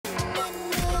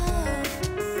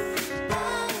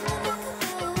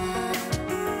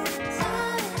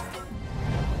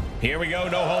Here we go,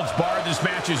 no holds barred. This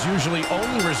match is usually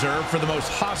only reserved for the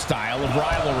most hostile of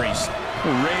rivalries.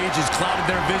 Rage has clouded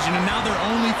their vision, and now they're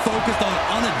only focused on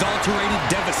unadulterated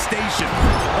devastation.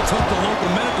 Let's hope the local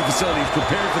medical facility is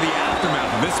prepared for the aftermath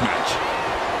of this match.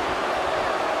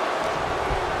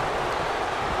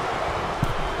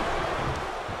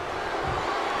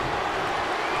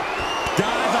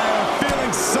 Guys, I have a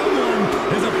feeling someone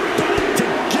is about to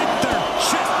get their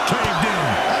chest caved in.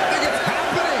 I think it's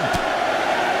happening.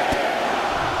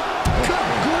 Good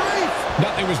grief.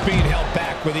 Nothing was being held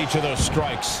back with each of those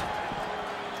strikes.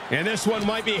 And this one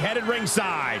might be headed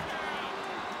ringside.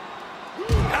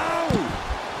 Ow!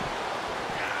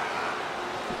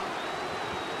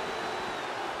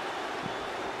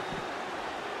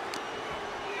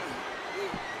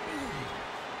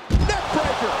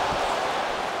 Neckbreaker.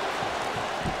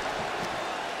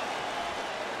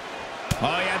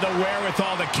 Oh, he had the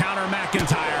wherewithal to counter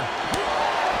McIntyre.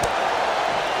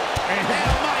 And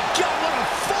oh my God, what a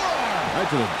forearm. Right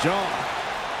to the jaw.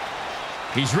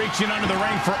 He's reaching under the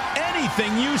ring for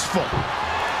anything useful.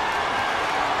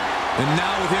 And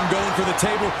now with him going for the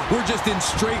table, we're just in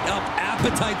straight up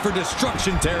appetite for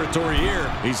destruction territory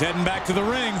here. He's heading back to the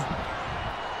ring.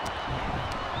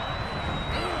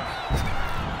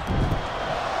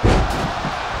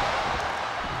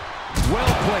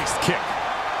 Well-placed kick.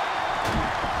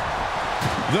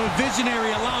 The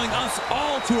visionary allowing us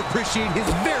all to appreciate his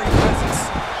very presence.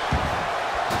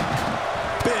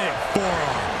 Big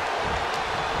forearm.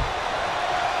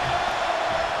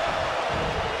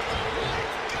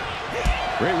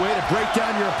 Great way to break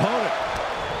down your opponent.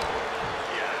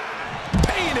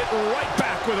 Paying it right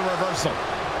back with a reversal.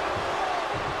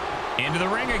 Into the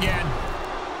ring again.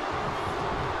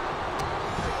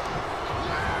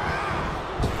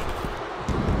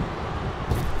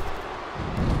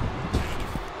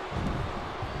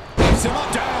 Keeps him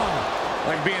up, down.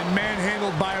 Like being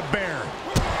manhandled by a bear.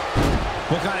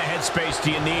 What kind of headspace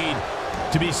do you need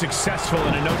to be successful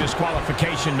in a no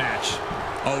disqualification match?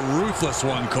 A ruthless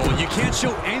one, Cole. You can't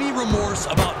show any remorse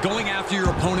about going after your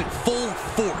opponent full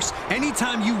force.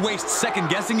 Anytime you waste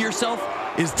second-guessing yourself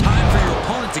is time for your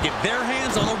opponent to get their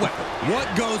hands on a weapon. What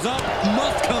goes up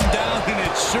must come down, and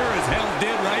it sure as hell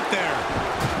did right there.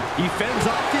 He fends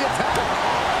off the attack.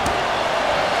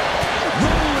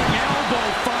 Rolling elbow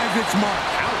finds its mark.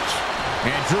 Ouch.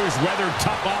 And Drew's weathered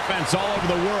tough offense all over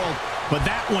the world, but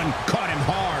that one caught him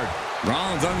hard.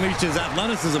 Rollins unleashed his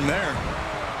athleticism there.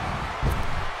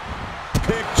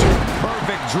 Picture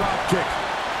perfect drop kick.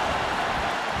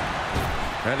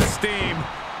 Head of steam.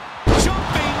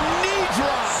 Jumping knee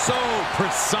drop. So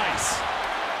precise.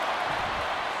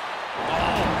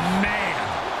 Oh, man.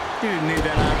 He didn't need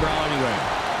that eyebrow anyway.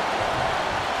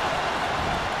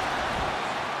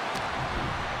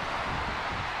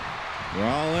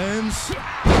 Rollins.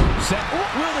 Set.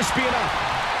 Will this be enough?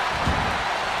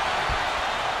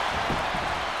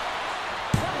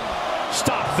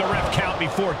 Stops the ref count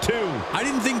before 2. I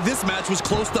didn't think this match was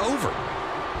close to over.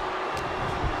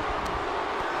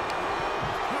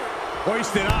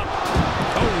 Hoisted up.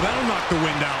 Oh, that'll knock the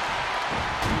wind out.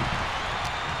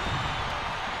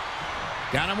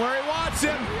 Got him where he wants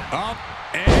him. Up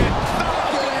and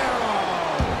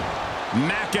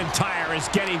McIntyre is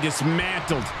getting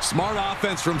dismantled. smart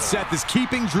offense from Seth is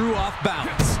keeping Drew off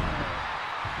balance.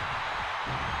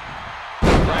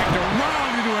 Dragged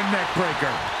around into a neck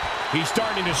breaker. He's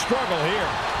starting to struggle here.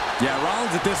 Yeah,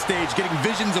 Rollins at this stage getting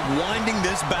visions of winding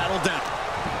this battle down.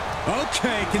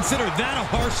 Okay, consider that a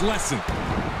harsh lesson.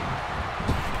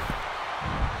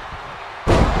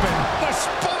 The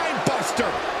spine buster.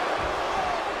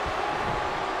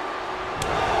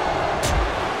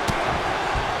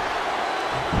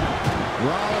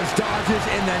 Rollins dodges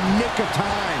in the nick of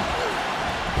time.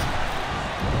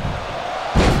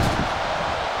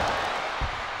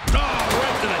 Oh,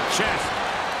 right to the chest.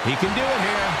 He can do it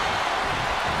here.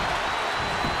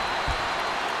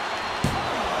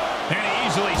 And he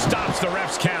easily stops the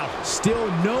ref's count. Still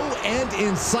no end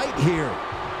in sight here.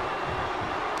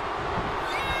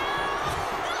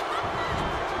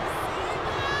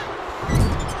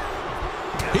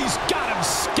 He's got him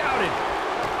scouted.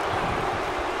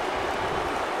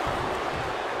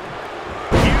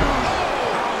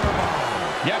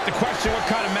 You have to question what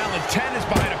kind of malintent is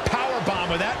behind a powerbomb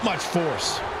with that much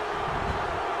force.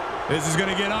 This is going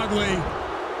to get ugly.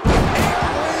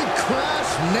 Airplane crash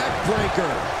neck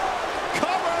breaker.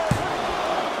 Cover.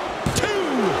 2.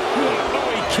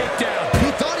 Oh, he kicked out.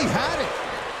 He thought he had it.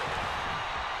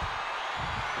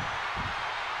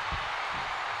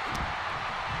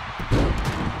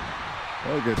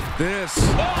 Look at this.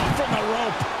 Oh, from the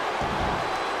rope.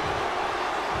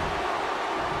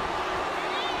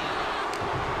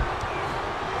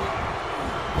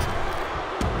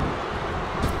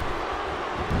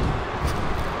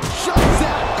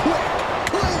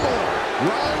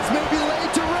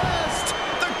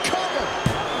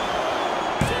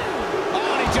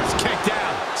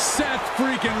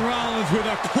 with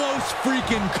a close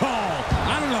freaking call.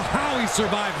 I don't know how he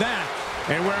survived that.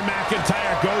 And where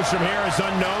McIntyre goes from here is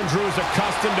unknown. Drew's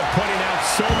accustomed to putting out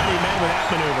so many men with that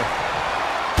maneuver.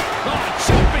 Oh,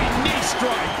 jumping knee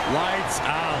strike. Lights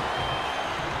out.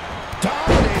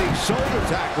 Dominating shoulder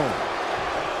tackle.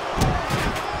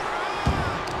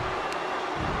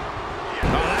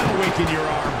 Oh, that'll weaken your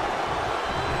arm.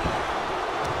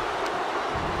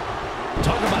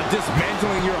 Talk about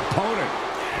dismantling your opponent.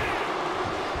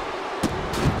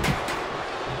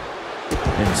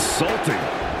 Insulting.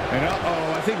 And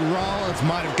uh-oh, I think Rollins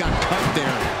might have got cut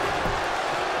there.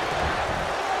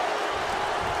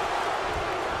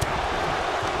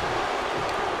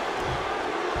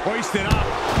 Hoisted up.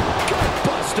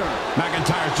 Gutbuster.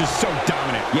 McIntyre's just so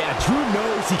dominant. Yeah, Drew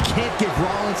knows he can't give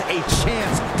Rollins a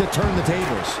chance to turn the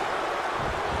tables.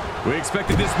 We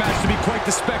expected this match to be quite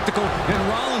the spectacle, and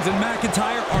Rollins and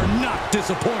McIntyre are not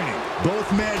disappointing. Both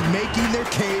men making their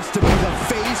case to be the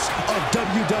face of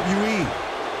WWE.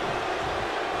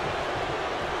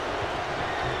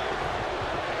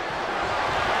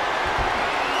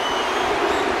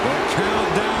 The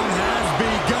countdown has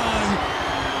begun.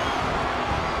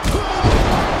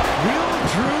 Will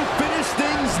Drew finish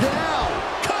things now?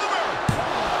 Cover!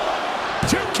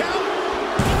 2 count.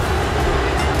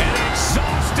 An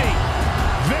exhausting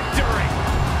victory,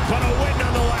 but a win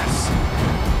nonetheless.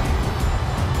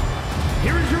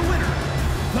 Here is your winner,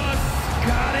 the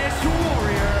Scottish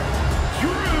Warrior,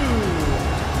 Drew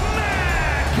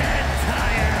McIntyre.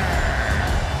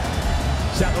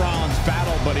 Seth Rollins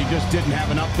battled, but he just didn't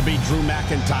have enough to beat Drew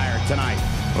McIntyre tonight.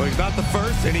 Well, he's not the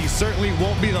first, and he certainly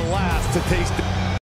won't be the last to taste it.